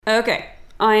Okay,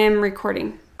 I am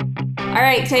recording. All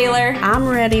right, Taylor. I'm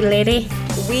ready, lady.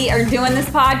 We are doing this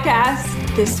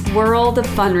podcast, this world of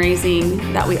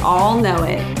fundraising that we all know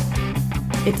it.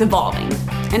 It's evolving,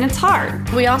 and it's hard.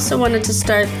 We also wanted to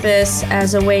start this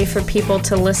as a way for people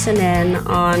to listen in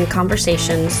on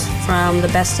conversations from the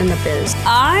best in the biz.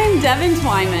 I'm Devin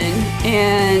Twyman,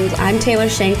 and I'm Taylor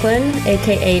Shanklin,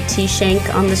 a.k.a.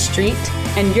 T-Shank on the street.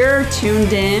 And you're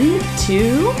tuned in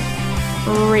to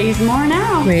Raise More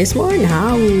Now. Raise More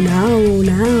Now, now.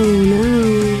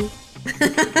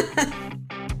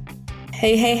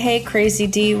 Hey, Crazy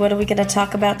D, what are we going to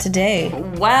talk about today?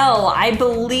 Well, I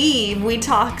believe we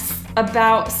talk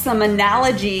about some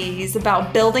analogies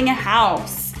about building a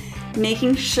house,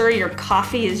 making sure your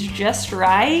coffee is just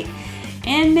right,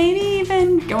 and maybe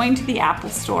even going to the Apple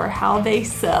Store, how they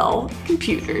sell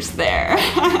computers there.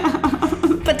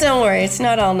 But don't worry, it's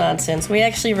not all nonsense. We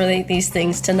actually relate these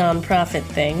things to nonprofit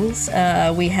things.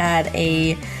 We had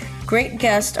a great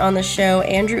guest on the show,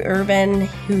 Andrew Urban,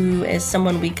 who is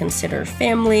someone we consider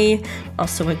family,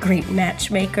 also a great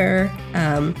matchmaker.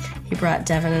 He brought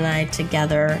Devin and I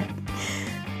together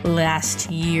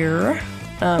last year.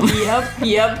 Yep.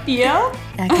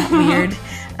 That got weird.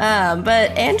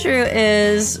 But Andrew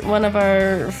is one of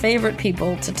our favorite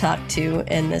people to talk to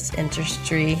in this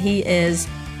industry. He is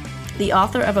the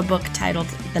author of a book titled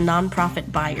The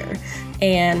Nonprofit Buyer,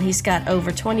 and he's got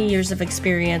over 20 years of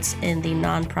experience in the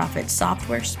nonprofit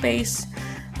software space,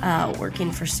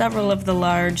 working for several of the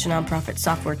large nonprofit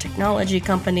software technology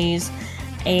companies,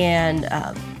 and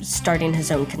starting his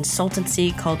own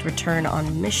consultancy called Return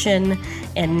on Mission,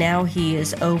 and now he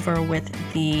is over with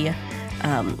the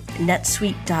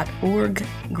netsuite.org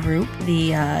group,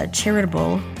 the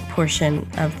charitable portion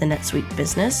of the NetSuite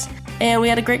business. And we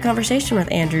had a great conversation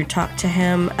with Andrew, talked to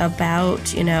him about,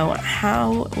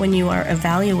 how when you are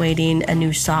evaluating a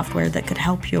new software that could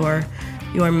help your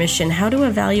mission, how to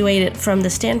evaluate it from the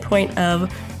standpoint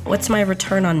of what's my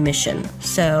return on mission?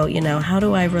 So, how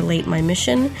do I relate my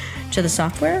mission to the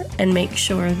software and make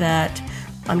sure that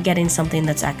I'm getting something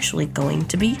that's actually going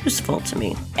to be useful to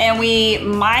me? And we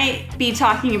might be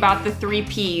talking about the 3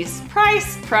 Ps.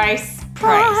 Price.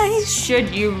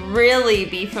 Should you really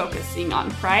be focusing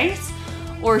on price,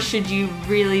 or should you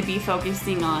really be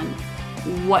focusing on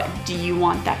what do you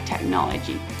want that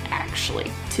technology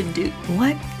actually to do?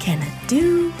 What can it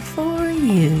do for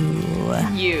you?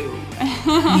 You.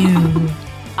 You.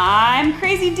 I'm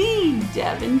Crazy D,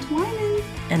 Devin Twyman.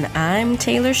 And I'm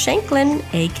Taylor Shanklin,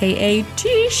 a.k.a.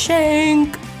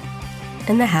 T-Shank.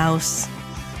 In the house.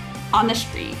 On the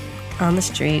street. On the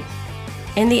street.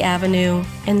 In the avenue.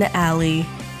 In the alley.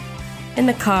 In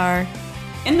the car.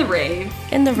 In the rave.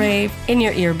 In the rave. In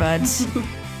your earbuds.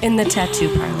 In the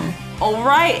tattoo parlor. All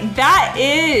right, that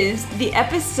is the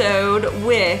episode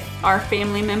with our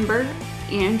family member,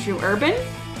 Andrew Urban.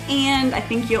 And I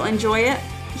think you'll enjoy it.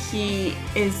 He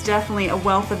is definitely a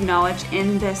wealth of knowledge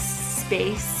in this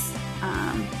space.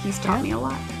 He's taught me a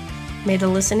lot. May the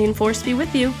listening force be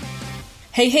with you.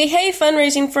 Hey,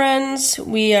 fundraising friends.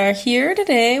 We are here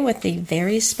today with a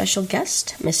very special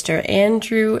guest, Mr.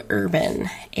 Andrew Urban.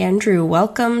 Andrew,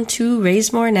 welcome to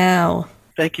Raise More Now.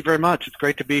 Thank you very much. It's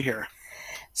great to be here.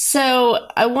 So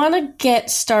I want to get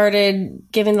started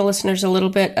giving the listeners a little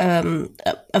bit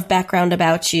of background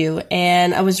about you.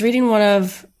 And I was reading one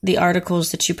of the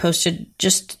articles that you posted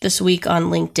just this week on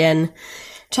LinkedIn,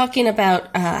 talking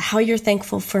about how you're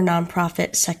thankful for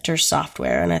nonprofit sector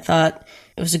software. And I thought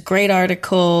it was a great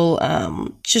article,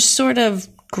 just sort of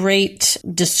great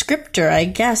descriptor, I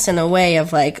guess, in a way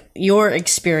of like your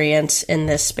experience in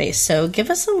this space. So give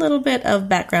us a little bit of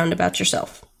background about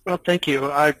yourself. Well, thank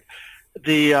you. I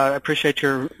appreciate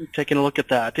your taking a look at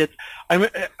that.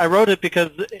 I wrote it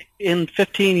because in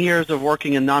 15 years of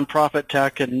working in nonprofit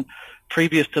tech, and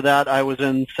previous to that, I was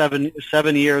in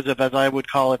seven years of, as I would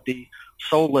call it, the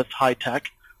soulless high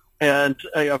tech, and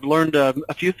I've learned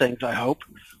a few things, I hope.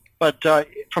 But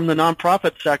from the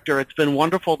nonprofit sector, it's been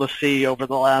wonderful to see over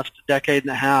the last decade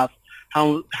and a half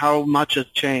how much has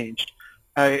changed.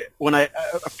 A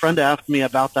friend asked me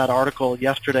about that article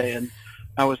yesterday, and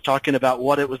I was talking about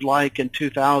what it was like in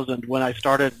 2000 when I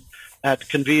started at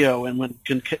Convio and when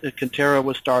Conterra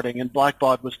was starting, and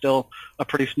Blackbaud was still a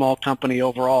pretty small company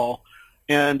overall.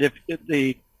 And if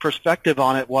the perspective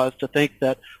on it was to think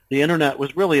that the internet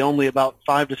was really only about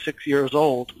 5 to 6 years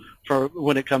old for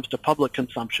when it comes to public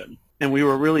consumption. And we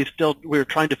were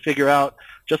trying to figure out,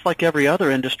 just like every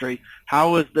other industry,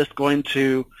 how is this going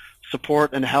to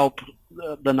support and help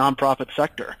the nonprofit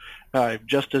sector?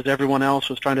 Just as everyone else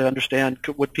was trying to understand,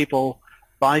 would people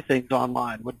buy things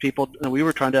online? We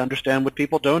were trying to understand, would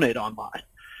people donate online?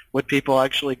 would people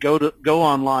actually go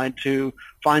online to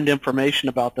find information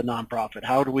about the nonprofit?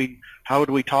 How do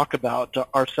we talk about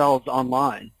ourselves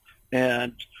online?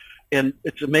 And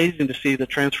it's amazing to see the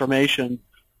transformation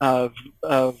of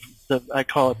I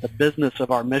call it the business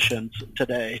of our missions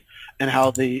today, and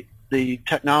how the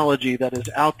technology that is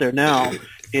out there now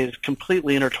is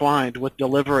completely intertwined with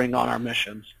delivering on our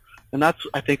missions. And that's,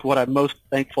 I think, what I'm most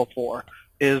thankful for,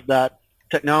 is that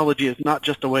technology is not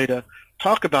just a way to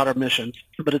talk about our missions,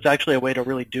 but it's actually a way to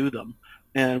really do them.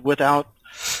 And without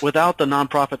the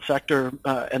nonprofit sector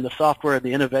and the software,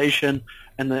 the innovation,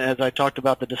 and as I talked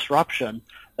about, the disruption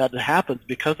that happens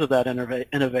because of that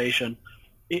innovation,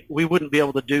 we wouldn't be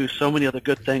able to do so many of the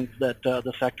good things that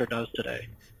the sector does today.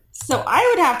 So I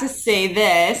would have to say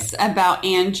this about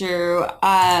Andrew.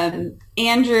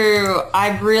 Andrew,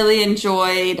 I've really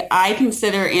enjoyed, I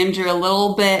consider Andrew a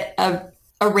little bit of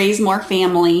a Raise More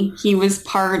family. He was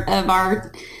part of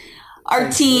our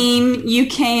team. You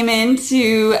came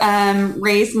into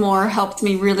Raise More, helped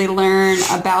me really learn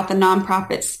about the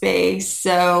nonprofit space.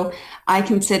 So I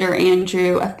consider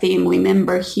Andrew a family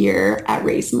member here at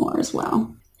Raise More as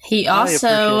well. He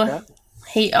also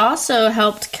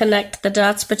helped connect the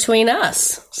dots between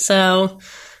us. So,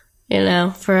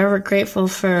 forever grateful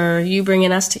for you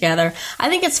bringing us together. I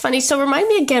think it's funny. So remind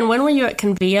me again, when were you at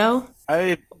Convio?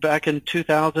 Back in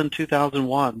 2000,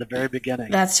 2001, the very beginning.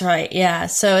 That's right, yeah.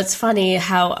 So it's funny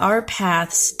how our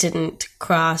paths didn't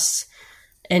cross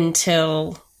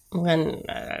until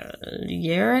a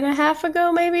year and a half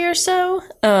ago, maybe, or so.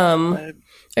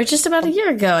 Or just about a year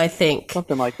ago, I think.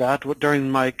 Something like that.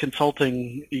 During my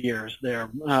consulting years there,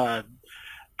 in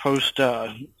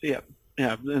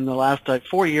the last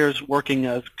 4 years working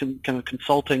as kind of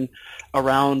consulting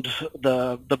around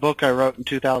the book I wrote in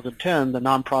 2010, The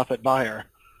Nonprofit Buyer.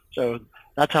 So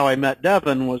that's how I met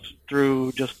Devin, was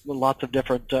through just lots of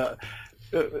different,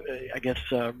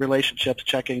 relationships,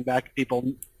 checking back,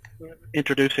 people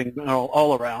introducing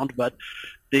all around. But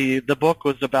the book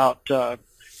was about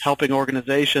helping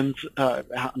organizations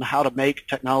how to make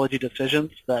technology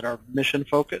decisions that are mission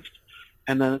focused.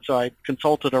 And then so I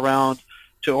consulted around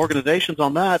to organizations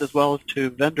on that, as well as to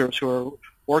vendors who are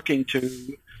working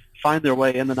to find their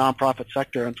way in the nonprofit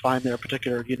sector and find their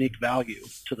particular unique value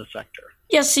to the sector.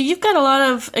 Yeah, so you've got a lot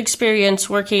of experience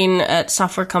working at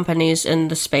software companies in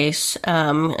the space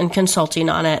and consulting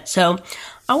on it. So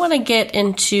I want to get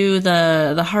into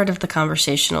the heart of the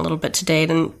conversation a little bit today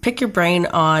and pick your brain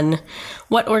on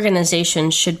what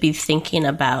organizations should be thinking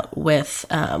about with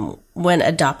when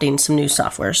adopting some new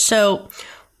software. So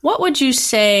what would you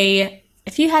say,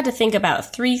 if you had to think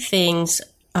about three things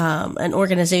an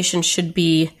organization should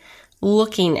be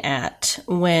looking at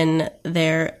when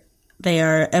they are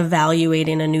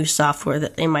evaluating a new software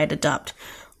that they might adopt,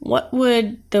 what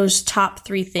would those top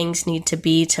three things need to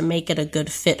be to make it a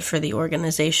good fit for the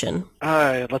organization?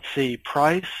 Let's see.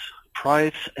 Price,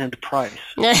 and price.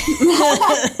 The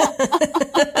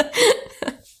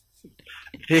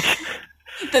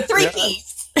three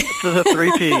Ps. The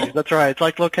three Ps. That's right. It's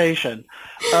like location.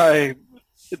 Well,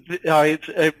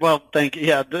 thank you.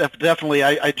 Yeah, definitely.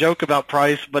 I joke about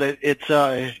price, but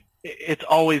it's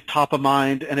always top of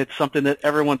mind, and it's something that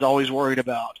everyone's always worried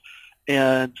about.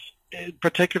 And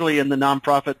particularly in the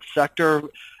nonprofit sector,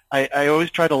 I always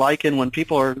try to liken when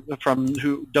people are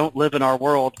who don't live in our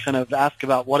world kind of ask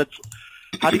about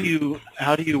how do you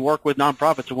work with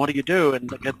nonprofits and what do you do? And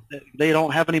they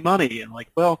don't have any money. And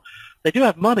well, they do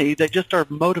have money. They just are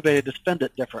motivated to spend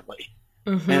it differently.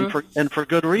 Mm-hmm. and for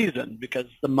good reason, because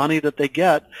the money that they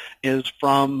get is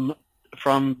from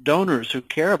donors who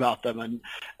care about them,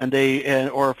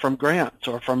 or from grants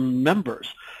or from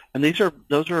members, and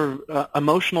those are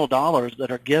emotional dollars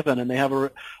that are given, and they have a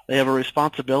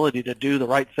responsibility to do the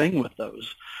right thing with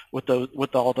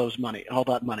all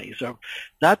that money. So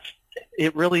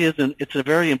it really isn't. It's a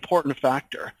very important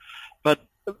factor, but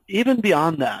even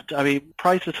beyond that, I mean,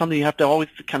 price is something you have to always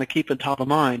kind of keep in top of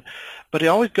mind, but it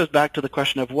always goes back to the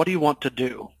question of what do you want to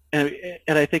do, and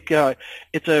I think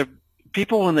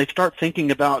people, when they start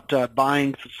thinking about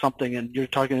buying something, and you're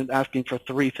asking for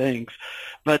three things,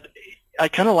 but I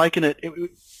kind of liken it.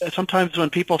 Sometimes when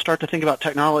people start to think about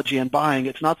technology and buying,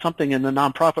 it's not something in their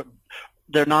nonprofit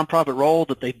role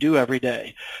that they do every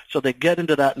day. So they get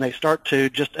into that and they start to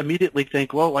just immediately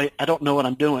think, well, I don't know what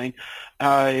I'm doing.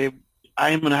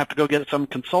 I'm going to have to go get some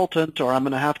consultant, or I'm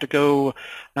going to have to go,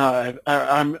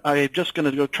 I'm just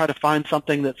going to go try to find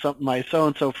something that my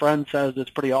so-and-so friend says is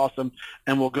pretty awesome,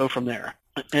 and we'll go from there.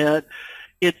 And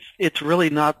it's really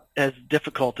not as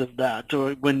difficult as that.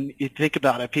 So when you think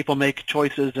about it, people make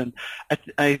choices, and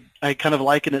I kind of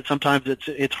liken it. Sometimes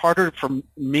it's harder for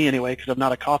me anyway, because I'm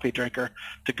not a coffee drinker,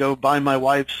 to go buy my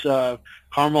wife's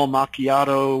caramel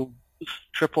macchiato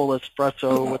triple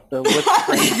espresso with the whipped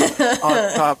cream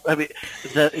on top. I mean,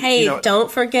 hey, don't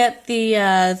forget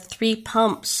the 3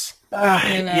 pumps.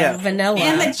 Vanilla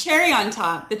and the cherry on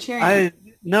top. The cherry.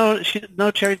 No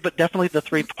cherries, but definitely the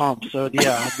 3 pumps. So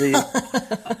yeah,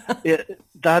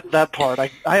 that part.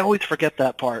 I always forget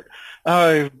that part.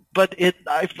 But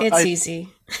it's easy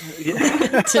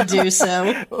to do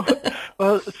so.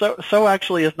 Well, so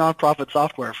actually is nonprofit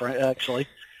software actually.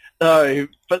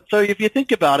 But so if you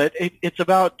think about it, it's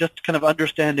about just kind of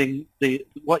understanding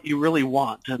what you really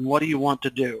want and what do you want to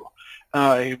do.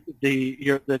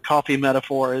 The coffee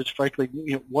metaphor is frankly,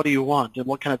 what do you want and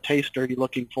what kind of taste are you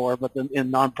looking for? But then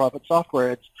in nonprofit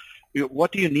software, it's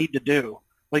what do you need to do?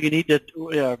 Well, you need to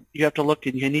you have to look,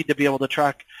 and you need to be able to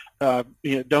track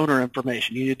donor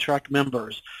information. You need to track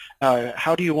members.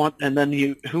 How do you want? And then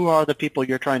who are the people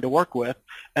you're trying to work with?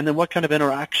 And then what kind of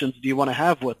interactions do you want to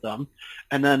have with them?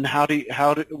 And then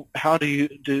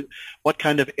what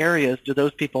kind of areas do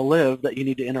those people live that you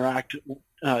need to interact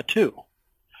to?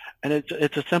 And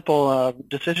it's a simple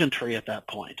decision tree at that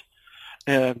point.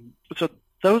 So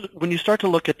when you start to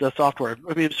look at the software,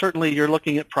 I mean, certainly you're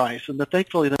looking at price. And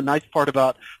thankfully, the nice part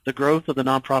about the growth of the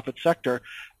nonprofit sector,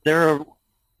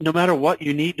 no matter what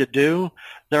you need to do,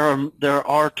 there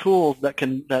are tools that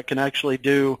can actually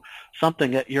do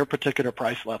something at your particular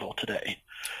price level today.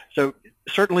 So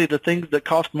certainly the things that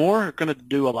cost more are going to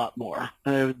do a lot more.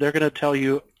 They're going to tell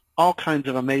you all kinds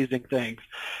of amazing things.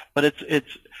 But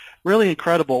it's really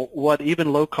incredible what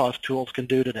even low-cost tools can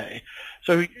do today.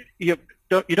 So you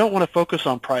don't want to focus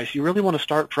on price. You really want to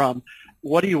start from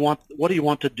what do you want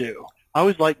to do. I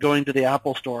always like going to the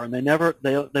Apple store, and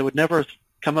they would never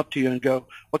come up to you and go,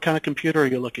 what kind of computer are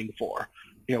you looking for?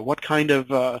 What kind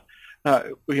of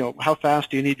how fast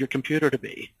do you need your computer to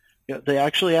be? They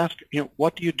actually ask,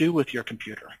 what do you do with your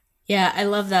computer? Yeah, I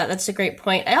love that. That's a great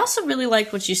point. I also really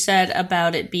like what you said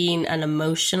about it being an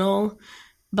emotional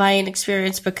buying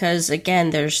experience, because again,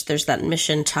 there's that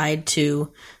mission tied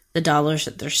to the dollars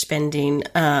that they're spending.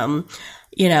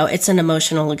 It's an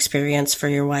emotional experience for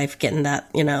your wife getting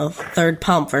that, 3rd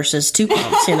pump versus 2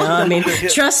 pumps, I mean,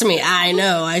 trust me, I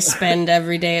know I spend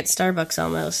every day at Starbucks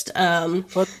almost. So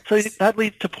that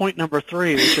leads to point number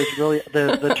 3, which is really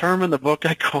the term in the book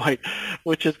I coined,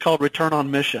 which is called return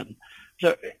on mission.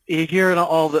 So you hear a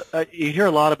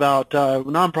lot about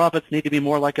nonprofits need to be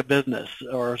more like a business,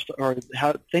 or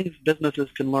how things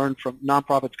nonprofits can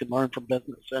learn from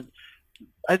business, and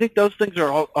I think those things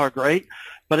are great,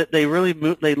 but they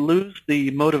lose the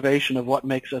motivation of what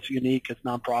makes us unique as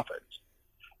nonprofits.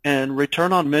 And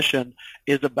return on mission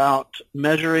is about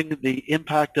measuring the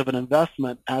impact of an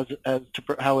investment as to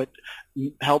how it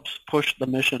helps push the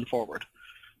mission forward.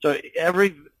 So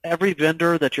every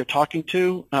vendor that you're talking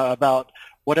to about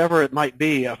whatever it might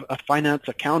be, a finance,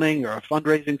 accounting, or a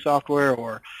fundraising software,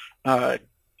 or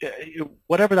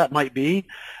whatever that might be,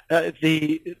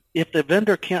 if the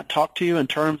vendor can't talk to you in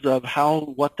terms of how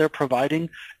what they're providing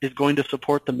is going to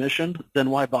support the mission, then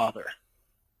why bother?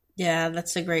 Yeah,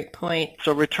 that's a great point.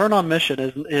 So return on mission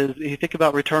is you think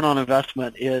about return on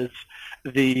investment is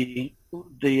the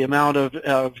amount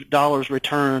of dollars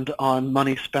returned on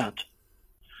money spent.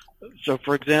 So,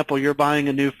 for example, you're buying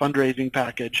a new fundraising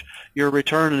package. Your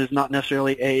return is not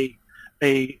necessarily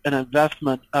an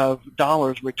investment of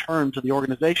dollars returned to the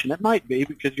organization. It might be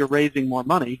because you're raising more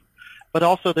money, but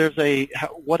also there's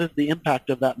what is the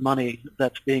impact of that money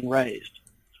that's being raised?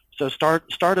 So start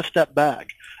a step back.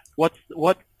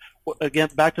 Again,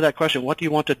 back to that question, what do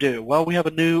you want to do? Well, we have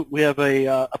a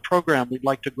program we'd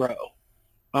like to grow.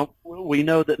 Well, we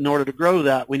know that in order to grow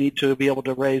that, we need to be able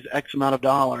to raise X amount of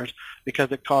dollars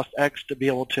because it costs X to be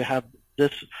able to have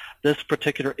this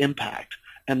particular impact,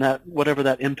 and that whatever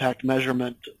that impact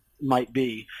measurement might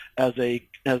be as a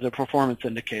performance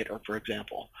indicator, for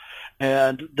example.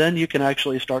 And then you can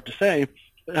actually start to say,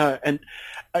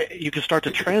 you can start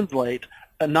to translate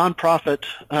a nonprofit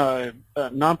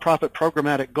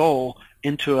programmatic goal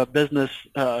into a business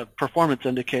performance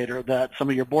indicator that some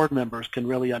of your board members can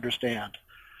really understand.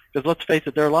 Because let's face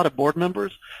it, there are a lot of board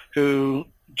members who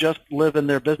just live in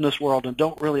their business world and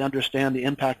don't really understand the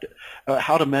impact,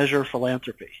 how to measure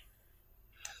philanthropy,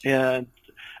 and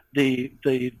the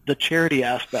charity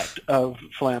aspect of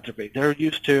philanthropy. They're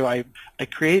used to, I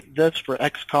create this for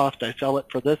X cost, I sell it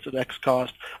for this at X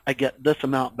cost, I get this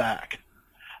amount back.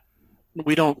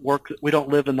 we don't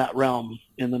live in that realm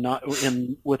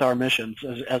with our missions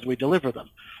as we deliver them.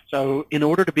 So in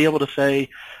order to be able to say,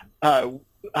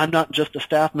 I'm not just a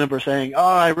staff member saying, oh,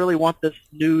 I really want this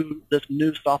new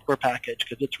software package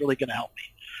because it's really going to help me.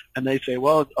 And they say,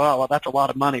 well, that's a lot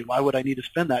of money. Why would I need to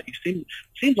spend that?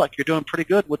 Seems like you're doing pretty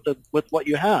good with what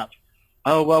you have.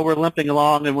 Oh, well, we're limping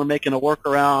along and we're making a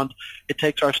workaround. It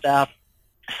takes our staff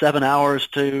 7 hours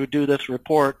to do this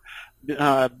report,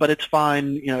 but it's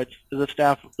fine. It's the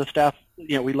staff.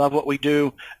 We love what we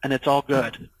do, and it's all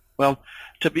good. Well,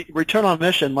 return on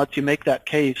mission lets you make that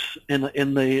case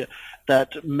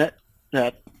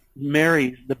that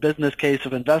marries the business case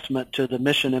of investment to the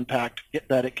mission impact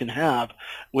that it can have,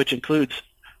 which includes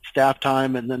staff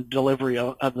time and then delivery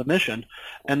of the mission.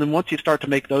 And then once you start to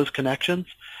make those connections,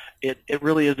 it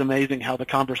really is amazing how the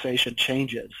conversation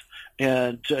changes.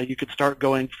 And you could start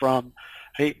going from,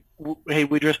 hey,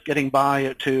 we're just getting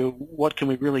by, to what can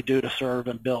we really do to serve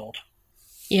and build.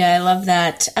 Yeah, I love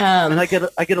that. And I get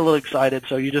a little excited.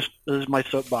 So this is my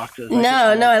soapboxes.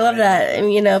 No, I love that.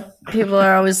 People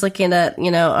are always looking at,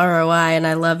 ROI, and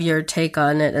I love your take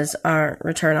on it as our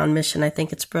return on mission. I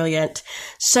think it's brilliant.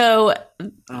 So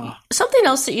something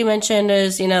else that you mentioned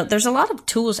is, there's a lot of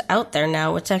tools out there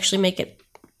now which actually make it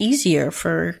easier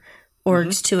for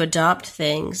orgs to adopt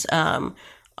things. A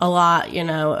lot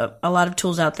of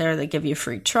tools out there that give you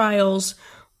free trials.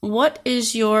 What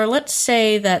is let's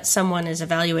say that someone is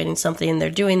evaluating something and they're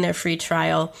doing their free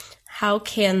trial. How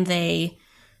can they,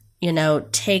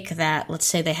 take that? Let's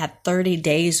say they had 30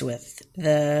 days with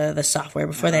the software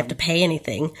before they have to pay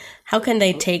anything. How can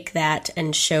they take that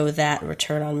and show that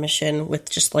return on mission with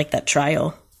just like that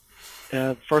trial?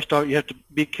 First off, you have to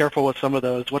be careful with some of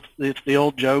those. It's the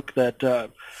old joke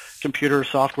that computer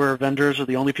software vendors are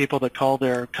the only people that call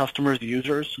their customers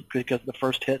users because the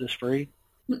first hit is free.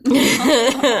 Zing!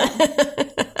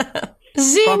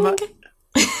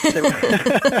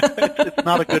 It's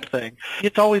not a good thing.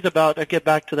 It's always about, I get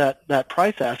back to that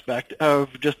price aspect of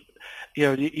just,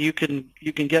 you can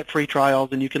get free trials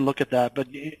and you can look at that, but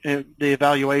the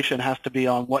evaluation has to be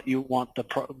on what you want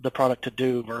the product to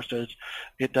do versus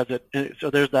it does it. So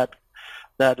there's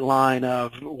that line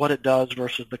of what it does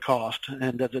versus the cost,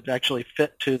 and does it actually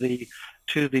fit to the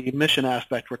mission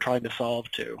aspect we're trying to solve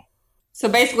to. So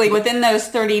basically, within those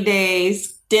 30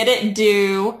 days, did it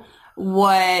do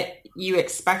what you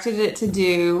expected it to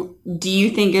do? Do you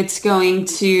think it's going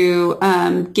to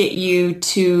get you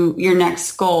to your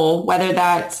next goal, whether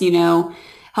that's,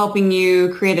 helping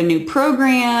you create a new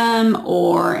program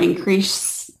or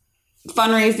increase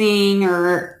fundraising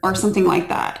or something like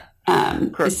that?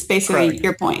 It's basically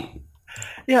your point.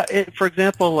 Yeah, for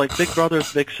example, like Big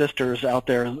Brothers Big Sisters out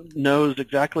there knows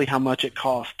exactly how much it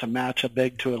costs to match a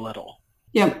big to a little.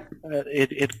 Yep.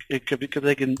 It could, because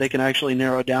they can actually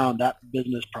narrow down that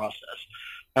business process.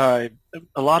 A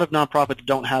lot of nonprofits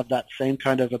don't have that same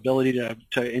kind of ability to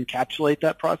encapsulate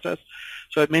that process.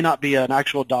 So it may not be an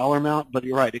actual dollar amount, but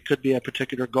you're right, it could be a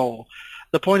particular goal.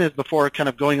 The point is, before kind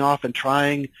of going off and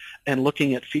trying and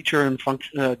looking at feature and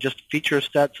function, just feature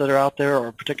sets that are out there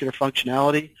or particular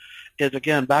functionality, is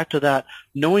again back to that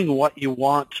knowing what you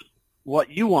want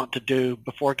to do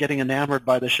before getting enamored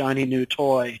by the shiny new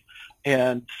toy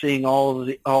and seeing all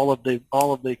of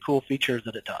the cool features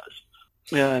that it does.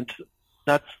 And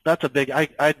that's a big.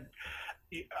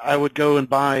 I would go and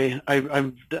buy.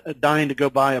 I'm dying to go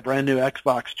buy a brand new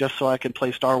Xbox just so I can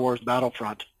play Star Wars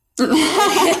Battlefront. But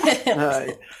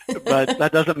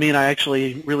that doesn't mean I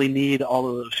actually really need all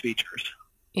of those features.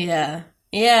 Yeah.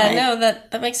 Right. No,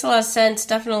 that makes a lot of sense.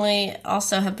 Definitely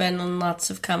also have been in lots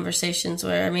of conversations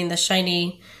where, the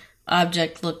shiny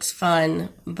object looks fun,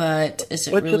 but is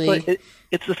it really...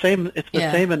 It's the same. It's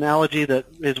the same analogy that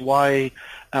is why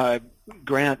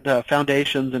grant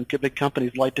foundations and big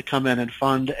companies like to come in and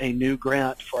fund a new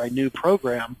grant for a new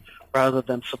program rather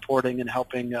than supporting and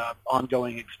helping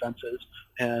ongoing expenses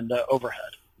and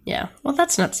overhead. Yeah, well,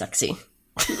 that's not sexy.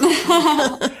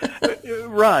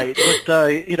 Right,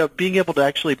 but being able to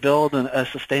actually build a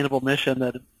sustainable mission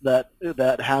that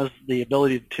has the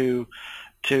ability to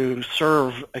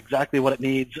serve exactly what it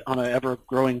needs on an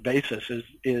ever-growing basis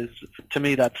is to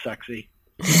me, that's sexy.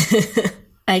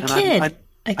 I kid.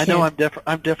 I know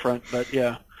I'm different, but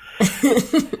yeah.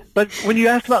 But when you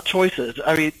asked about choices,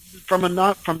 from the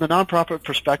nonprofit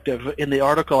perspective, in the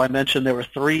article I mentioned there were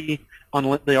three.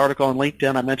 On the article on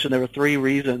LinkedIn, I mentioned there were 3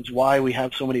 reasons why we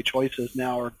have so many choices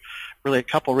now, or really a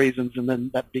couple reasons, and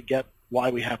then that beget why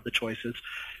we have the choices.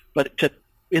 But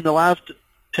in the last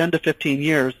 10 to 15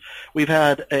 years, we've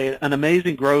had an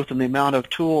amazing growth in the amount of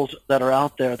tools that are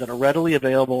out there that are readily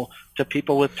available to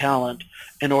people with talent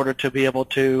in order to be able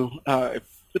to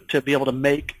to be able to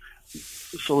make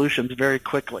solutions very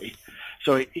quickly.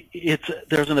 So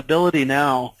there's an ability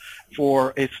now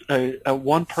for a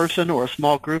one person or a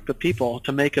small group of people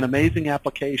to make an amazing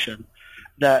application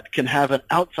that can have an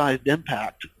outsized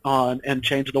impact on and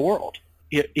change the world.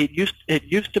 It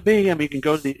used to be. I mean, you can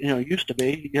go to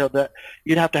that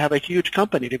you'd have to have a huge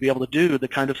company to be able to do the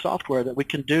kind of software that we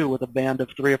can do with a band of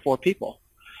 3 or 4 people,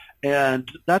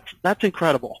 and that's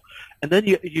incredible. And then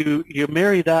you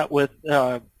marry that with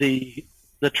the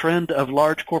trend of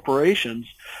large corporations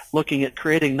looking at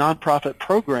creating nonprofit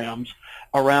programs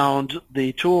around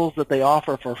the tools that they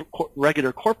offer for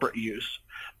regular corporate use,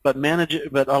 but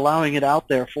allowing it out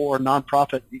there for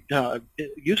nonprofit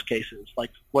use cases,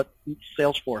 like what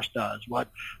Salesforce does, what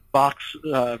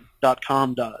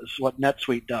Box.com does, what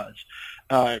NetSuite does.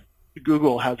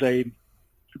 Google has a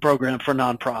program for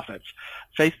nonprofits.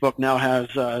 Facebook now has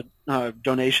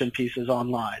donation pieces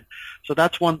online. So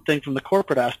that's one thing from the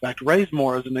corporate aspect. Raise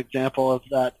More is an example of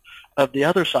that, of the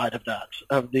other side of that,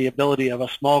 of the ability of a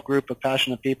small group of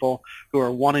passionate people who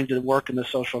are wanting to work in the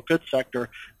social good sector,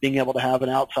 being able to have an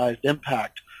outsized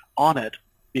impact on it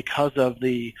because of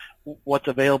what's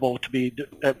available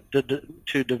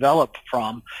to develop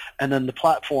from, and then the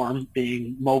platform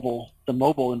being the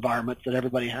mobile environments that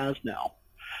everybody has now.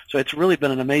 So it's really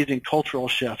been an amazing cultural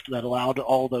shift that allowed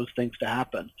all those things to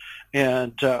happen.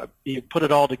 And you put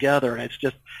it all together, and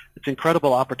it's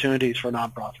incredible opportunities for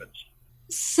nonprofits.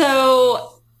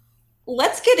 So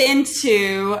let's get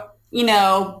into,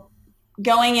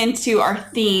 going into our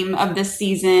theme of this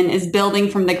season is building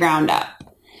from the ground up.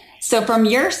 So from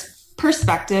your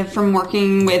perspective, from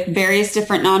working with various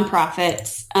different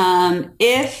nonprofits,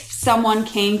 if someone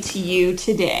came to you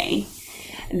today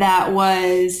that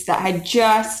had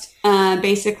just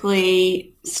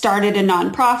basically started a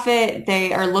nonprofit,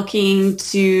 they are looking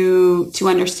to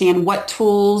understand what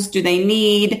tools do they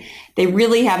need, they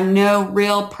really have no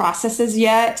real processes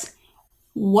yet,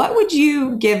 what would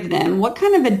you give them? What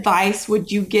kind of advice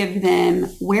would you give them?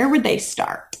 Where would they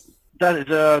start? It's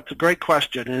a great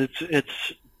question, and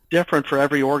it's different for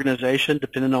every organization,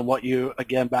 depending on what you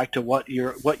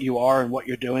are and what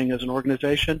you're doing as an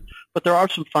organization. But there are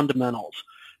some fundamentals.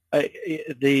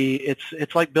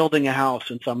 It's like building a house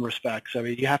in some respects. I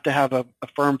mean, you have to have a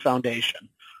firm foundation.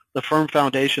 The firm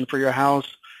foundation for your house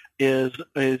is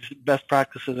best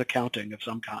practices accounting of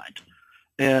some kind,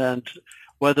 and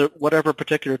whatever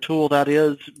particular tool that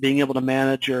is, being able to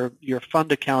manage your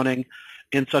fund accounting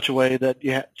in such a way that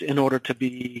you have in order to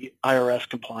be IRS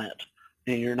compliant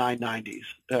in your 990s.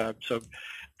 So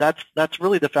that's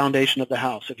really the foundation of the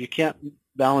house. If you can't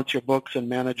balance your books and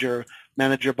manage your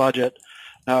budget,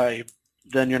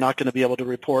 then you're not going to be able to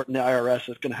report, and the IRS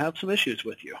is going to have some issues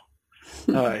with you.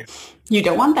 You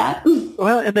don't want that.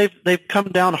 Well, and they've come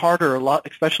down harder a lot,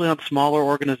 especially on smaller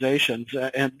organizations,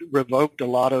 and revoked a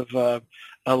lot of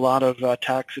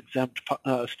tax exempt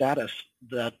status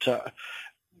that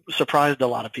surprised a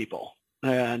lot of people.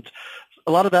 And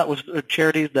a lot of that was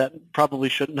charities that probably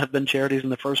shouldn't have been charities in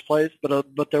the first place,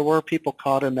 but there were people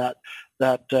caught in that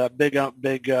big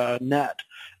net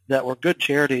that were good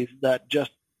charities that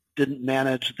just didn't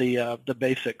manage the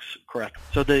basics correct.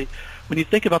 So when you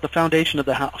think about the foundation of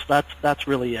the house, that's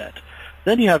really it.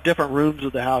 Then you have different rooms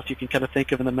of the house. You can kind of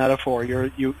think of in the metaphor.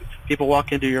 People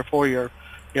walk into your foyer.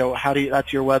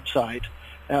 That's your website.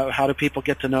 How do people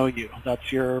get to know you?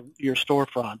 That's your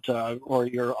storefront or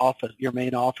your office, your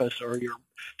main office, or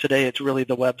today it's really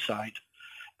the website.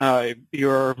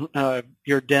 Your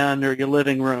den or your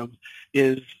living room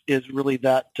is really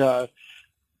that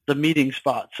the meeting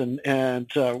spots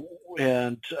and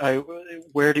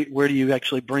where do you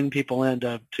actually bring people in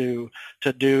to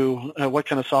do what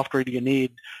kind of software do you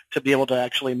need to be able to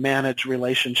actually manage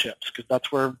relationships, because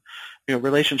that's where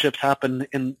relationships happen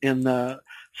in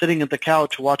sitting at the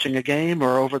couch watching a game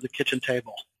or over the kitchen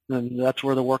table, and that's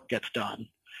where the work gets done.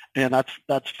 And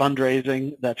that's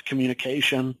fundraising, that's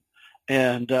communication,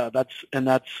 and that's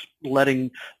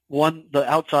letting the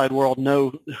outside world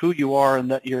know who you are and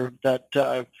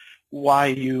why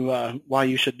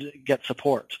you should get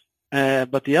support.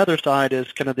 But the other side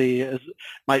is kind of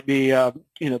might be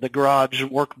the garage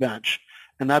workbench,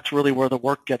 and that's really where the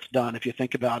work gets done. If you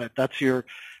think about it, that's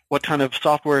what kind of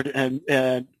software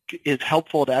and is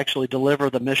helpful to actually deliver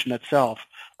the mission itself.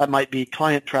 That might be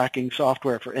client tracking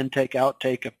software for intake,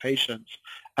 outtake of patients.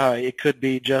 It could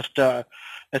be just as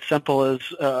simple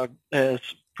as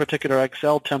particular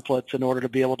Excel templates in order to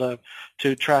be able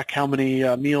to track how many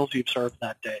meals you've served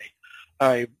that day.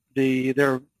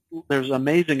 There are there's an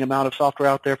amazing amount of software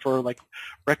out there for like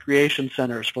recreation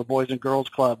centers, for boys and girls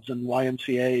clubs and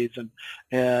YMCA's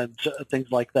and things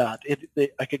like that.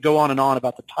 I could go on and on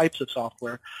about the types of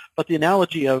software, but the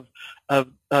analogy of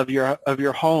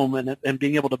your home and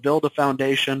being able to build a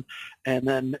foundation and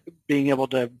then being able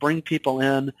to bring people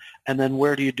in, and then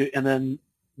and then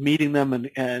meeting them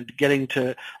and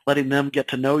letting them get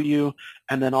to know you,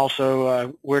 and then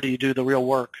also where do you do the real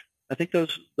work. I think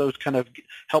those kind of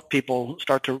help people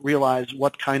start to realize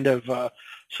what kind of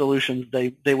solutions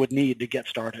they would need to get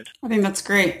started. I think that's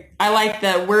great. I like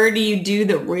the where do you do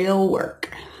the real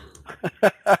work?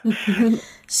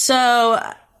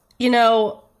 So,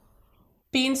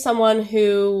 being someone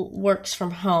who works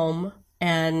from home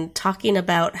and talking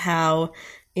about how,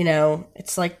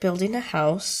 it's like building a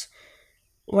house.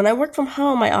 When I work from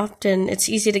home, it's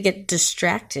easy to get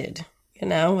distracted,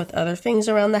 with other things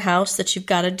around the house that you've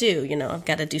got to do. I've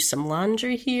got to do some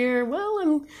laundry here. Well,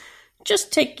 I'm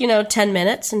just take, 10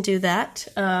 minutes and do that.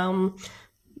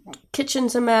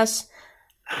 Kitchen's a mess.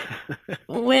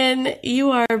 When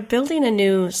you are building a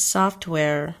new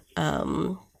software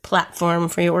platform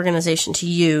for your organization to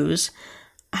use,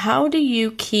 how do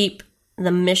you keep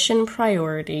the mission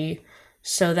priority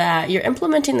so that you're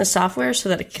implementing the software so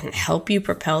that it can help you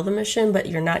propel the mission, but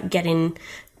you're not getting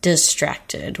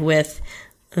distracted with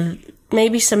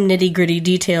maybe some nitty-gritty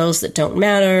details that don't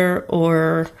matter,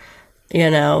 or,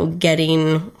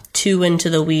 getting too into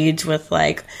the weeds with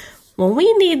like, well,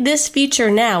 we need this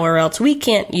feature now or else we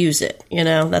can't use it.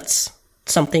 That's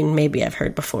something maybe I've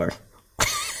heard before.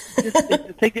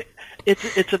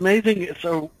 It's amazing.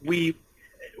 So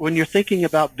when you're thinking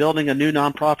about building a new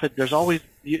nonprofit, there's always,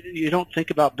 you don't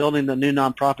think about building the new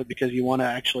nonprofit because you want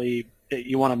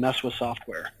to mess with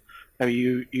software. I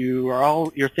mean,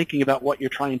 you're thinking about what you're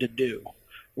trying to do,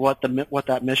 what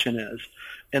that mission is.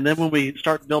 And then when we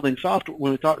start building software,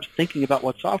 when we start thinking about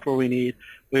what software we need,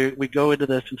 we go into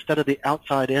this, instead of the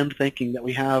outside in thinking that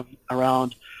we have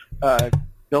around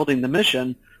building the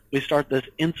mission, we start this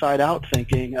inside out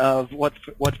thinking of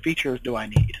what features do I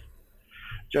need.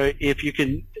 So if you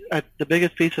can, the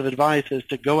biggest piece of advice is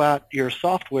to go at your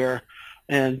software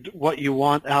and what you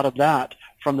want out of that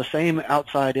from the same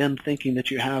outside-in thinking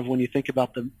that you have when you think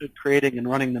about the creating and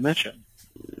running the mission.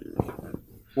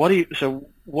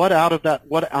 What out of that?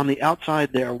 What on the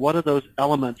outside there? What are those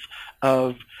elements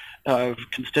of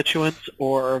constituents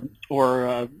or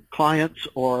clients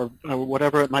or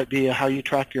whatever it might be? How you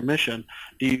track your mission?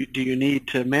 Do you need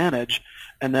to manage?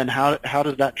 And then how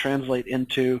does that translate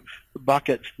into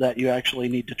buckets that you actually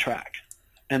need to track?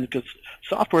 And because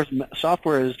software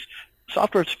is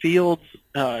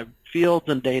fields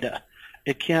and data.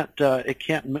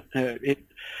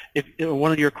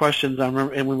 One of your questions, I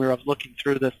remember, and when we were looking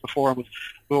through this before, was,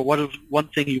 well, what is one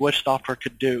thing you wish software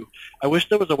could do? I wish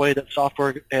there was a way that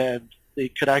software they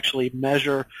could actually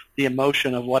measure the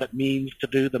emotion of what it means to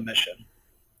do the mission.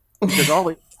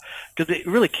 Because it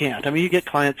really can't. I mean, you get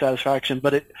client satisfaction,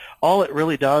 but all it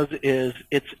really does is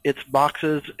it's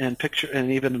boxes and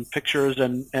even pictures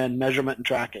and measurement and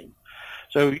tracking.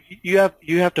 So you have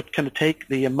to kind of take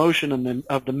the emotion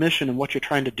of the mission and what you're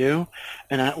trying to do,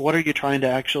 and what are you trying to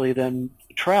actually then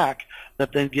track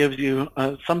that then gives you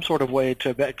some sort of way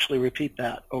to actually repeat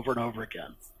that over and over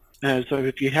again. So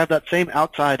if you have that same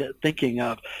outside thinking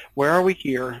of where are we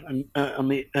here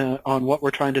on what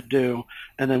we're trying to do,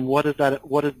 and then what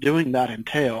does doing that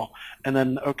entail, and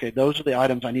then okay, those are the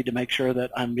items I need to make sure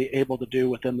that I'm able to do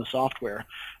within the software.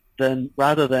 Then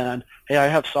rather than, hey, I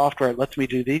have software, it lets me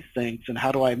do these things, and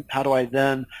how do I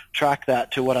then track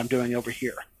that to what I'm doing over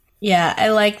here? Yeah, I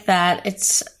like that.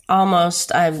 It's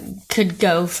almost, I could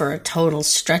go for a total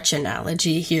stretch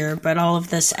analogy here, but all of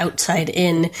this outside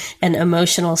in and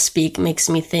emotional speak makes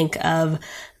me think of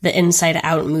the Inside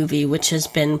Out movie, which has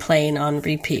been playing on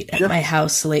repeat at my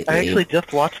house lately. I actually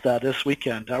just watched that this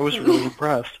weekend. I was really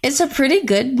impressed. It's a pretty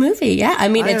good movie, yeah. I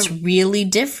mean, it's really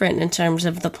different in terms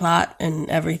of the plot and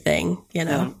everything,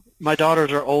 Yeah. My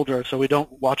daughters are older, so we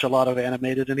don't watch a lot of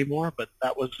animated anymore, but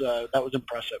that was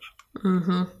impressive.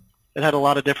 Mm-hmm. It had a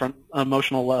lot of different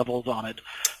emotional levels on it.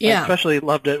 Yeah. I especially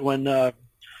loved it when I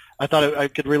thought I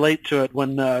could relate to it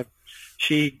when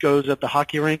she goes at the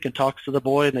hockey rink and talks to the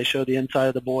boy, and they show the inside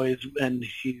of the boys, and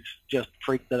he's just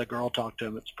freaked that a girl talked to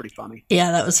him. It's pretty funny.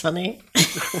 Yeah, that was funny.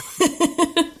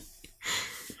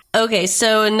 Okay,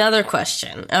 so another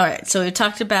question. All right, so we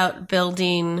talked about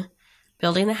building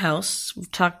a house.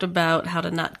 We've talked about how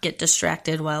to not get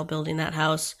distracted while building that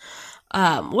house.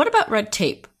 What about red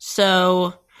tape?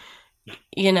 So,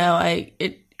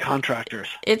 Contractors.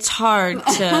 It's hard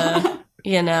to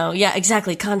Yeah,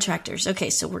 exactly. Contractors. Okay,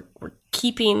 so we're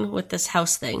keeping with this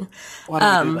house thing. Why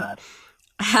don't we do that?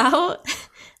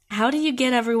 How do you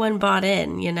get everyone bought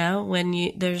in,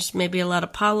 when there's maybe a lot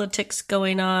of politics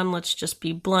going on? Let's just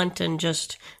be blunt and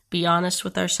just be honest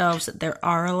with ourselves that there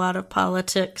are a lot of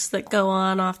politics that go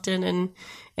on often in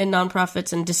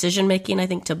nonprofits and decision making, I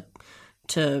think,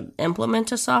 to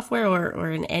implement a software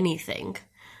or in anything.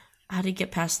 How do you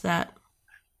get past that?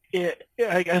 Yeah,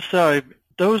 I guess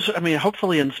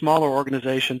hopefully in smaller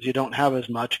organizations you don't have as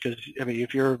much because,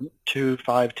 if you're 2,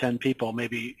 5, 10 people,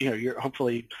 maybe, you're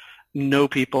hopefully know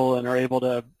people and are able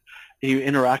to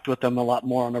interact with them a lot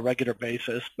more on a regular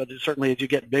basis. But certainly as you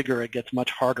get bigger, it gets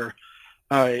much harder.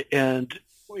 And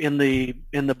in the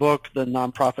book, The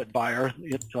Nonprofit Buyer,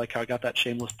 it's like how I got that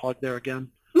shameless plug there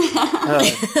again.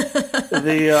 Hey,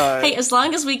 as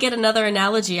long as we get another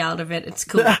analogy out of it, it's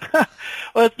cool.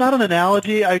 Well, it's not an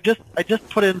analogy. I just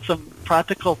put in some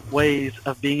practical ways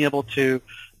of being able to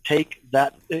take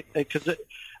that, because a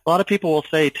lot of people will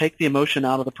say, take the emotion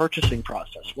out of the purchasing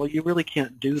process. Well, you really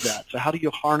can't do that. So how do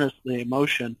you harness the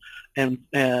emotion? And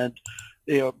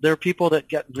there are people that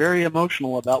get very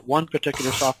emotional about one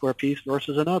particular software piece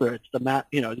versus another. It's the Mac,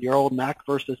 your old Mac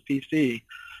versus PC.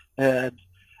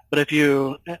 But if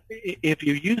you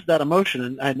use that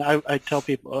emotion, and I tell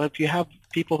people, if you have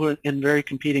people who are in very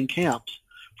competing camps,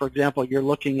 for example, you're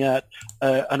looking at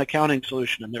an accounting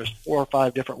solution, and there's 4 or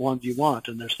 5 different ones you want,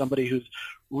 and there's somebody who's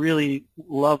really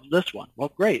loves this one.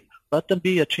 Well, great. Let them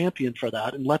be a champion for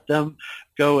that, and let them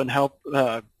go and help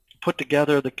put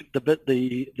together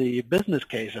the business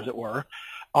case, as it were,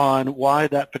 on why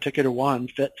that particular one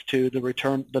fits to the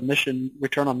return on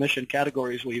mission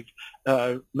categories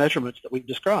measurements that we've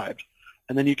described.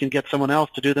 And then you can get someone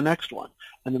else to do the next one,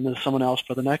 and then there's someone else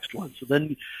for the next one. So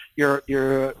then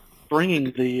you're bringing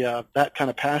that kind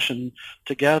of passion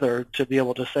together to be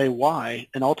able to say why,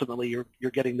 and ultimately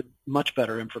you're getting the much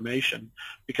better information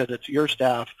because it's your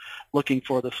staff looking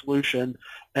for the solution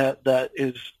that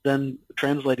is then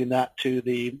translating that to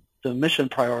the mission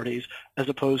priorities, as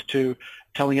opposed to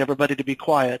telling everybody to be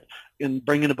quiet and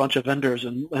bring in a bunch of vendors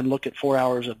and look at 4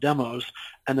 hours of demos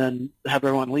and then have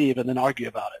everyone leave and then argue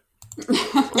about it.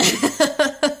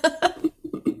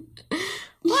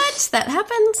 What? That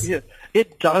happens? Yeah,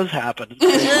 it does happen.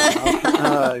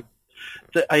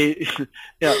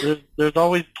 There's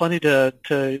always plenty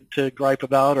to gripe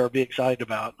about or be excited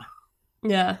about.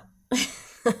 Yeah.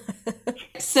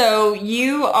 So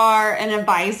you are an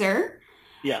advisor.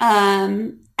 Yeah.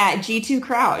 At G2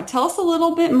 Crowd. Tell us a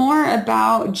little bit more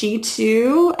about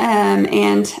G2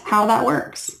 and how that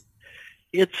works.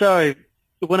 It's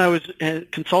when I was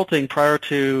consulting prior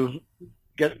to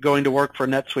going to work for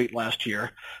NetSuite last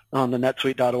year on the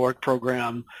netsuite.org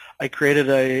program, I created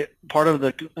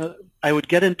I would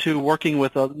get into working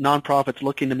with nonprofits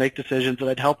looking to make decisions, and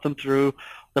I'd help them through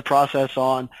the process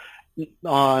on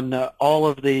all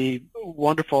of the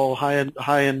wonderful high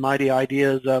and mighty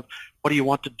ideas of what do you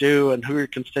want to do and who are your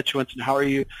constituents and what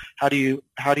do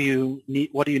you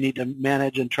need to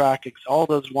manage and track, all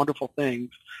those wonderful things.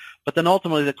 But then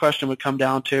ultimately the question would come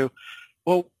down to,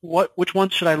 well, which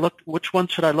ones should I look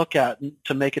at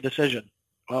to make a decision?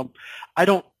 Well, I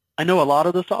know a lot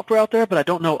of the software out there, but I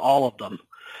don't know all of them.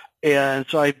 And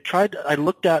so I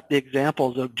looked at the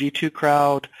examples of G2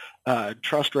 Crowd,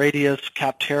 Trust Radius,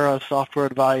 Capterra, Software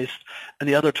Advice, and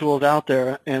the other tools out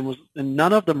there, and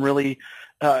none of them really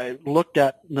looked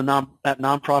at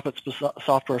nonprofit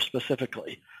software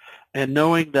specifically. And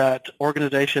knowing that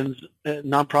organizations,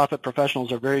 nonprofit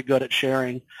professionals are very good at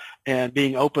sharing and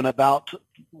being open about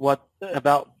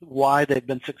why they've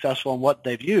been successful and what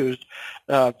they've used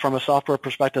from a software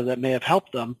perspective that may have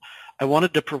helped them, I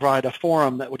wanted to provide a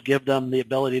forum that would give them the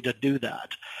ability to do that.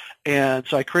 And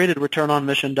so I created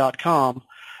returnonmission.com,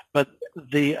 but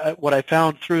what I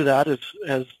found through that is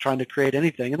as trying to create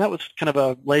anything, and that was kind of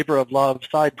a labor of love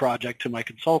side project to my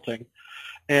consulting.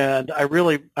 And I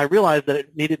realized that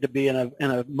it needed to be in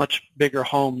a much bigger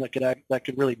home that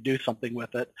could really do something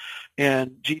with it.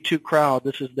 And G2 Crowd,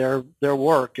 this is their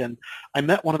work. And I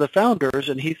met one of the founders,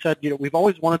 and he said, we've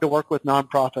always wanted to work with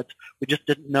nonprofits. We just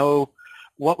didn't know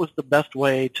what was the best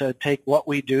way to take what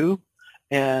we do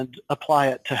and apply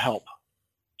it to help.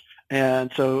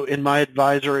 And so in my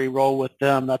advisory role with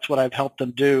them, that's what I've helped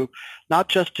them do, not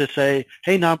just to say,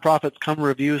 hey, nonprofits, come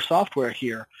review software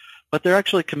here, but they're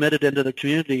actually committed into the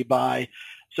community by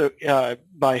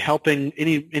helping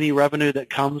any revenue that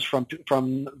comes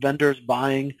from vendors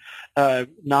buying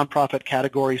nonprofit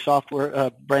category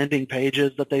software, branding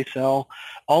pages that they sell.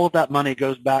 All of that money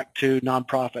goes back to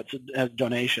nonprofits as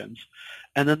donations.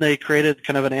 And then they created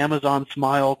kind of an Amazon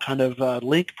Smile kind of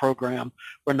link program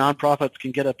where nonprofits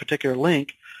can get a particular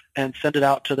link and send it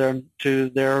out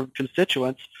to their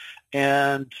constituents.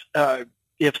 And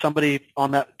if somebody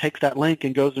on that takes that link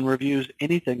and goes and reviews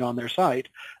anything on their site,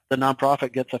 the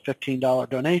nonprofit gets a $15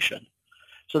 donation.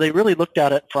 So they really looked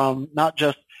at it from not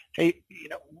just, hey,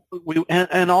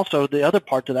 and also the other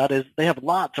part to that is they have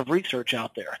lots of research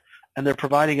out there, and they're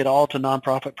providing it all to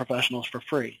nonprofit professionals for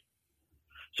free.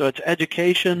 So it's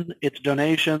education, it's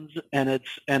donations, and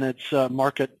it's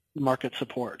market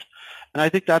support. And I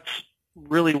think that's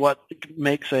really what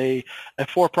makes a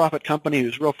for-profit company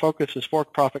whose real focus is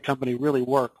for-profit company really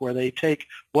work, where they take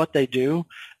what they do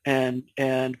and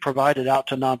provide it out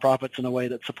to nonprofits in a way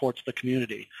that supports the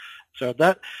community. So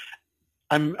that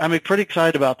I'm pretty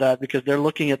excited about that, because they're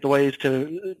looking at the ways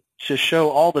to show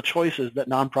all the choices that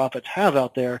nonprofits have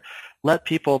out there, let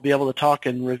people be able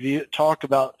to talk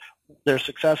about their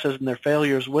successes and their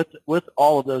failures with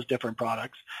all of those different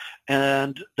products,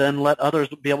 and then let others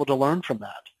be able to learn from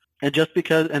that. And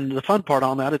and the fun part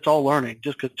on that, it's all learning.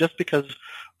 Just because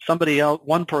somebody else,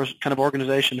 one person kind of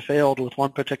organization failed with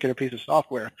one particular piece of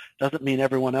software, doesn't mean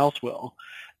everyone else will.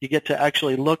 You get to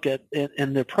actually look at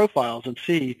in their profiles and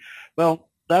see, well,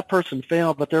 that person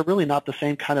failed, but they're really not the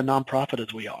same kind of nonprofit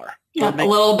as we are. So a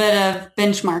little bit of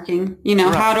benchmarking.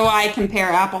 Right. How do I compare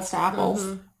apples to apples?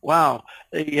 Mm-hmm. Wow.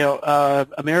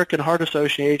 American Heart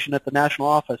Association at the national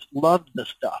office loved this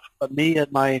stuff, but me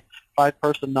and my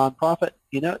 5-person nonprofit,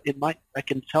 I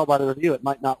can tell by the review, it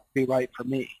might not be right for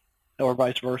me, or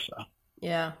vice versa.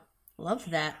 Yeah. Love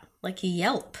that. Like a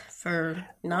Yelp for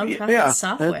nonprofit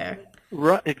software.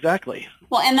 Right, exactly.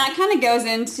 Well, and that kind of goes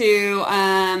into,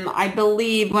 I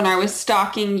believe when I was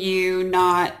stalking you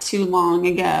not too long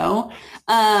ago,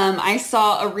 I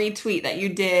saw a retweet that you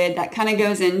did that kind of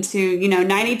goes into,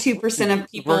 92%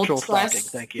 of people virtual trust.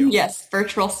 Stalking, thank you. Yes,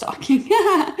 virtual stalking.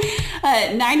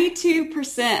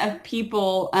 92% of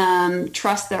people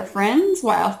trust their friends,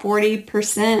 while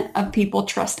 40% of people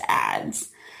trust ads.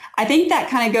 I think that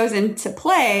kind of goes into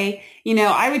play.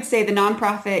 I would say the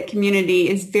nonprofit community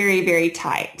is very, very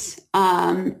tight.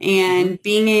 And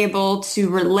being able to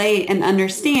relate and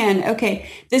understand, okay,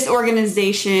 this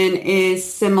organization is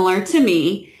similar to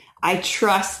me. I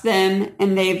trust them,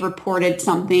 and they've reported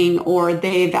something, or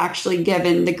they've actually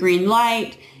given the green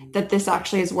light that this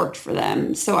actually has worked for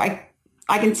them. So I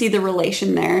can see the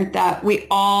relation there, that we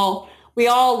all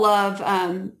love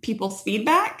people's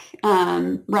feedback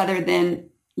rather than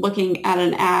looking at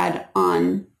an ad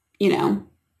on,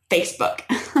 Facebook.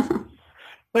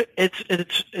 But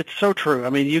it's so true. I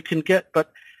mean, you can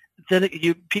but then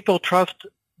people trust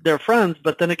their friends,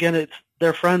 but then again,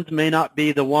 their friends may not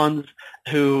be the ones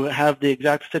who have the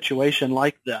exact situation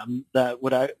like them that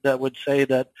would say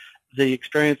that the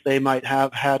experience they might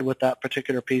have had with that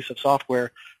particular piece of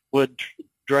software would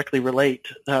directly relate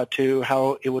to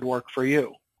how it would work for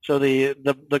you. So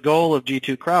the goal of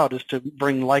G2 Crowd is to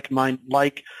bring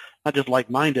not just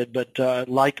like-minded, but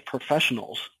like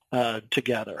professionals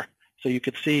together. So you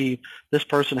could see this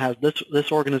person has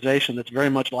this organization that's very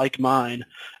much like mine,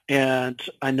 and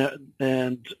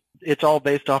it's all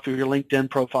based off of your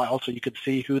LinkedIn profile, so you could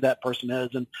see who that person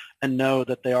is and know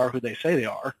that they are who they say they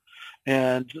are.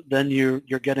 And then you're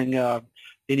getting and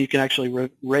you can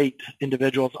actually rate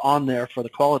individuals on there for the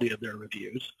quality of their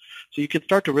reviews. So you can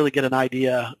start to really get an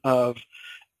idea of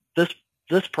this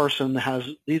person has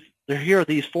here are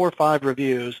these 4 or 5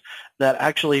 reviews that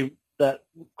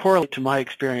correlate to my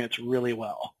experience really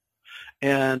well.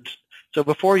 And so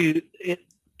part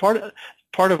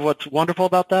of what's wonderful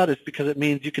about that is because it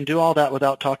means you can do all that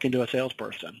without talking to a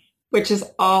salesperson, which is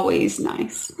always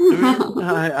nice.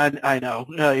 I know,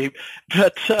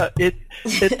 but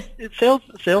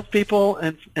salespeople,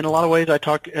 and in a lot of ways, I've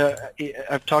talked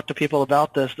to people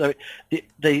about this.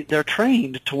 They're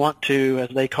trained to want to, as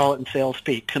they call it in sales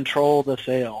speak, control the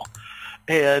sale,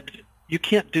 and you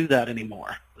can't do that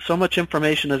anymore. So much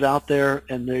information is out there,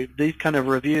 and these kind of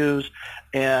reviews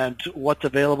and what's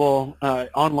available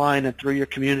online and through your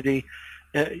community.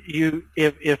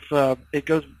 If it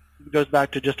goes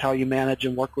back to just how you manage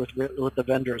and work with the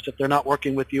vendors. If they're not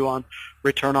working with you on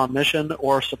return on mission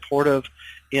or supportive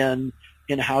in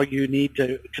how you need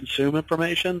to consume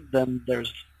information, then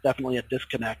there's definitely a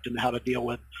disconnect in how to deal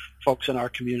with folks in our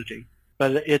community.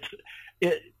 But it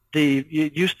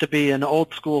used to be in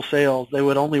old school sales, they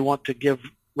would only want to give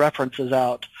references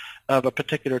out of a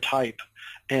particular type,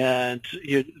 and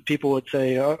people would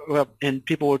say, and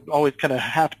people would always kind of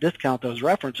half discount those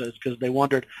references because they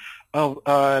wondered,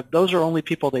 those are only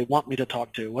people they want me to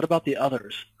talk to. What about the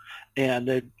others? And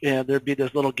there'd be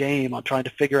this little game on trying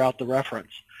to figure out the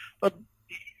reference. But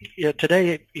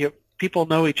today people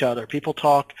know each other. People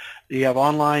talk. You have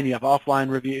online, you have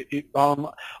offline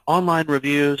online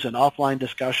reviews and offline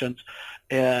discussions,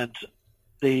 and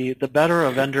the better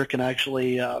a vendor can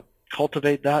actually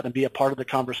cultivate that and be a part of the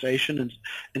conversation, and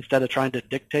instead of trying to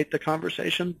dictate the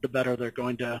conversation, the better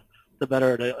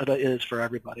it is for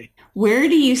everybody. Where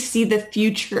do you see the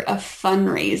future of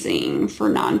fundraising for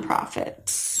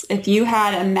nonprofits? If you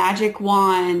had a magic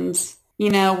wand,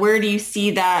 where do you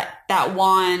see that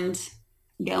wand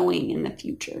going in the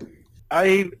future?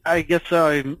 I guess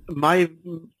my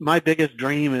biggest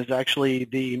dream is actually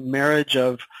the marriage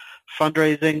of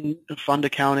fundraising, fund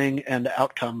accounting, and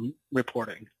outcome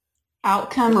reporting.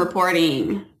 Outcome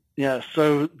reporting. Yeah,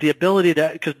 so the ability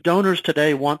because donors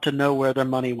today want to know where their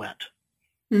money went.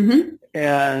 Mm-hmm.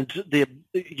 And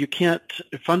you can't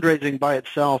fundraising by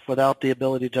itself without the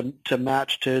ability to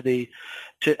match to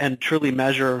and truly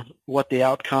measure what the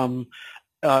outcome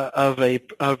of a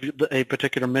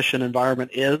particular mission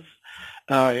environment is,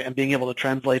 and being able to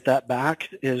translate that back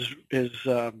is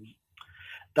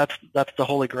that's the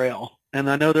holy grail. And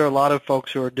I know there are a lot of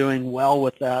folks who are doing well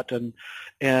with that, and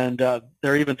there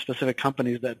are even specific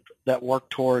companies that work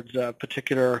towards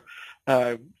particular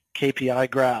KPI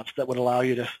graphs that would allow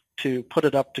you to put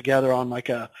it up together on like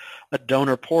a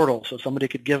donor portal, so somebody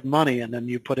could give money, and then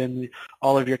you put in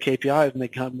all of your KPIs, and they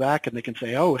come back and they can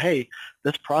say, oh, hey,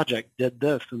 this project did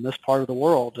this in this part of the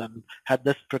world and had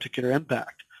this particular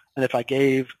impact. And if I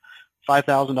gave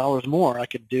 $5,000 more,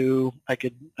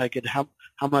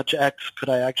 how much X could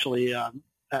I actually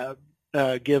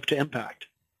give to impact?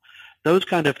 Those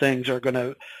kind of things are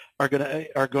going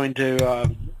to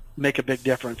make a big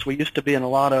difference. We used to be in a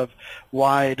lot of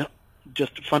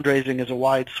just fundraising is a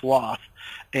wide swath,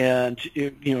 and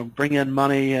bring in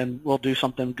money and we'll do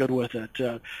something good with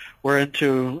it. We're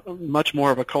into much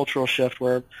more of a cultural shift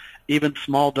where even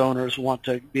small donors want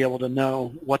to be able to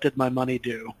know, what did my money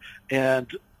do? And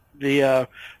the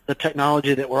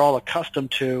technology that we're all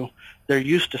accustomed to, they're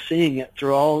used to seeing it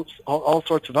through all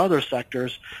sorts of other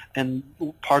sectors and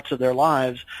parts of their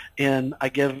lives. And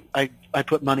I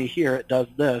put money here, it does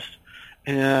this.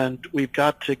 And we've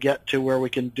got to get to where we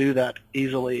can do that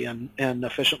easily and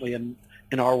efficiently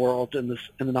in our world, in the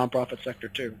nonprofit sector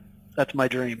too. That's my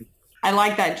dream. I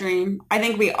like that dream. I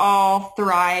think we all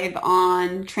thrive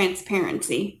on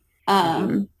transparency,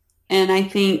 and I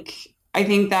think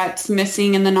that's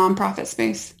missing in the nonprofit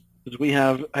space. We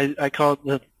have, I call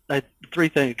it the three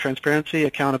things: transparency,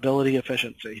 accountability,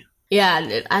 efficiency.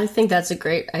 Yeah, I think that's a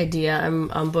great idea.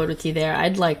 I'm on board with you there.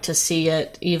 I'd like to see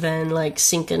it even like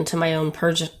sink into my own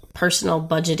personal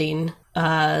budgeting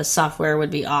software.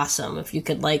 Would be awesome if you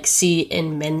could like see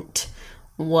in Mint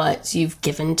what you've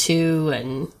given to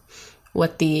and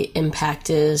what the impact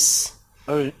is.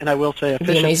 Oh, and I will say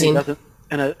efficiency doesn't,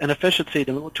 and efficiency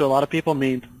to a lot of people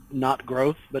means not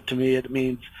growth, but to me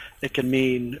it can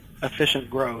mean efficient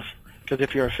growth, because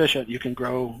if you're efficient, you can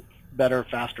grow better,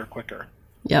 faster, quicker.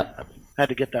 Yep. I had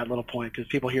to get that little point because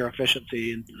people hear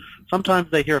efficiency, and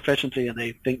sometimes they hear efficiency and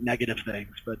they think negative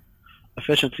things, but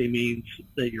efficiency means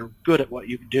that you're good at what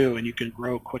you do and you can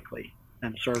grow quickly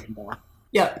and serve more.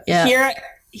 Yep. Yeah.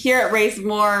 Here at Raise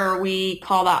More, we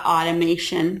call that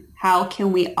automation. How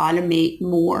can we automate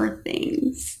more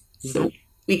things so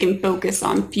we can focus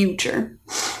on future?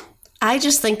 I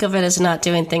just think of it as not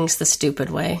doing things the stupid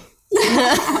way.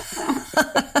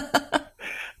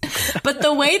 But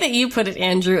the way that you put it,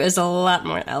 Andrew, is a lot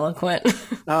more eloquent.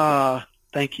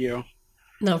 Thank you.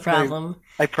 No problem.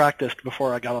 I practiced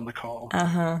before I got on the call.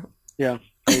 Uh-huh. Yeah.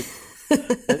 I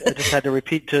just had to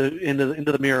repeat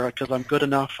into the mirror, because I'm good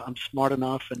enough, I'm smart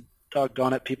enough, and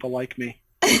doggone it, people like me.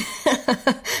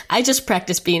 I just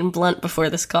practiced being blunt before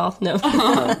this call. No.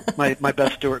 My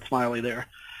best Stuart Smiley there.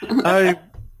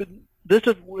 This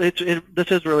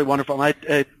is really wonderful.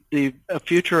 The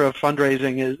future of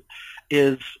fundraising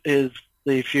is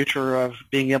the future of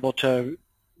being able to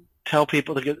tell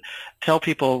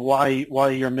people why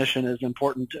your mission is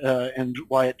important, and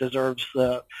why it deserves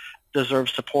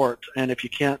support. And if you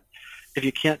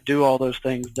can't do all those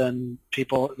things, then it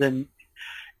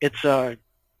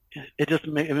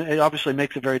obviously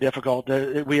makes it very difficult.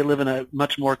 We live in a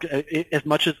much more, as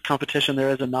much as competition there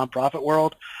is in nonprofit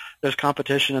world, there's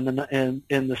competition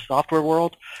in the software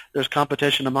world. There's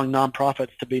competition among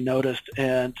nonprofits to be noticed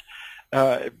and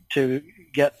to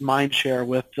get mind share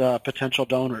with potential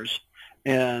donors,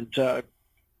 and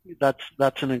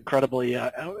that's an incredibly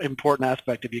important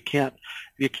aspect. If you can't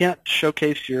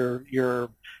showcase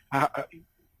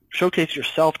showcase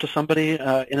yourself to somebody in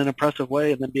an impressive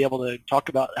way, and then be able to talk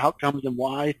about outcomes and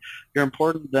why you're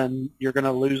important, then you're going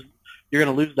to lose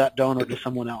that donor to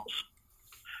someone else.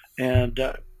 And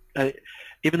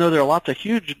even though there are lots of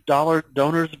huge donors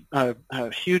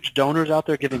out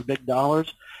there giving big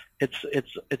dollars,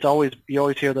 it's always, you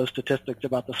always hear those statistics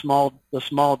about the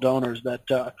small donors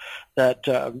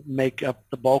that make up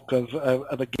the bulk of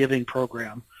a giving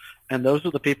program, and those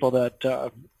are the people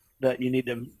that you need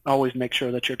to always make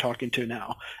sure that you're talking to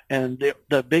now. And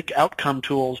the big outcome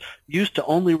tools used to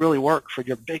only really work for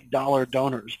your big dollar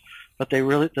donors, but they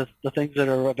really, the things that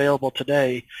are available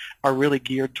today are really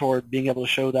geared toward being able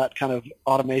to show that kind of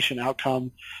automation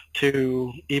outcome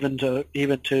to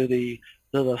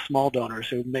the small donors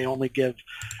who may only give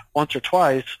once or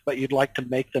twice, but you'd like to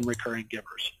make them recurring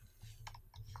givers.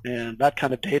 And that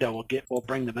kind of data will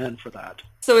bring them in for that.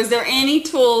 So is there any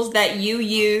tools that you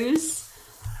use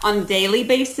on a daily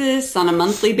basis, on a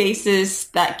monthly basis,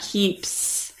 that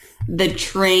keeps the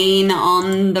train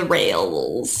on the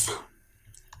rails?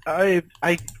 When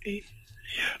I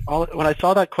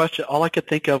saw that question, all I could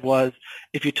think of was,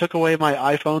 if you took away my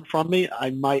iPhone from me,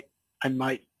 I might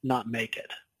not make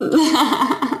it.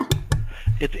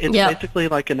 It's basically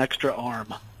like an extra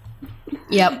arm.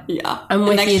 Yep. Yeah. I'm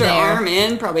with you there. An extra arm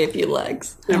and probably a few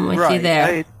legs. I'm with you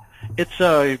there. It's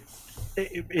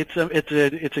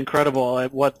incredible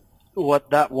at what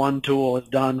that one tool has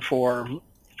done for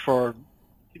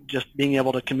just being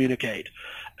able to communicate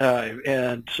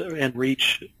and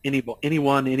reach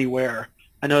anyone anywhere.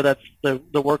 I know that's the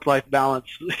work-life balance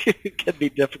can be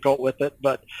difficult with it,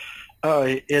 but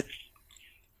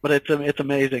it's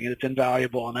amazing and it's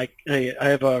invaluable, and I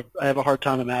have a hard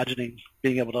time imagining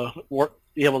being able to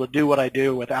do what I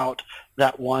do without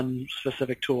that one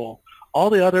specific tool. All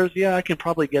the others, yeah, I could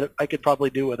probably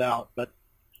do without, but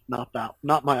not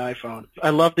my iPhone. I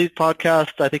love these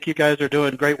podcasts. I think you guys are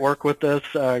doing great work with this.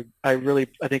 I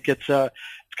think it's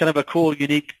kind of a cool,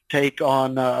 unique take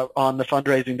on the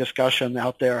fundraising discussion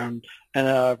out there, and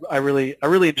I really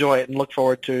enjoy it and look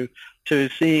forward to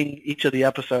seeing each of the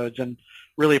episodes, and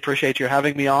really appreciate you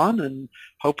having me on, and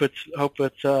hope it's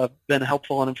been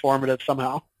helpful and informative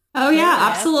somehow. Oh yeah,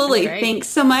 absolutely. Thanks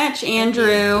so much,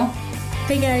 Andrew.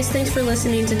 Hey guys, thanks for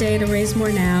listening today to Raise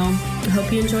More Now. I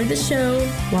hope you enjoyed the show.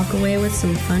 Walk away with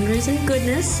some fundraising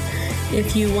goodness.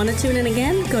 If you want to tune in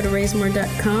again, go to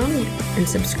raisemore.com and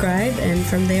subscribe. And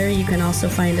from there, you can also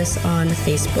find us on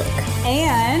Facebook.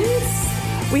 And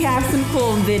we have some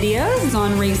cool videos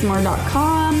on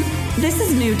raisemore.com. This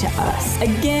is new to us.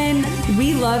 Again,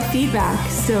 we love feedback,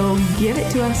 so give it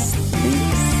to us.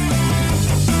 Thanks.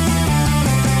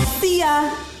 See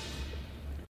ya.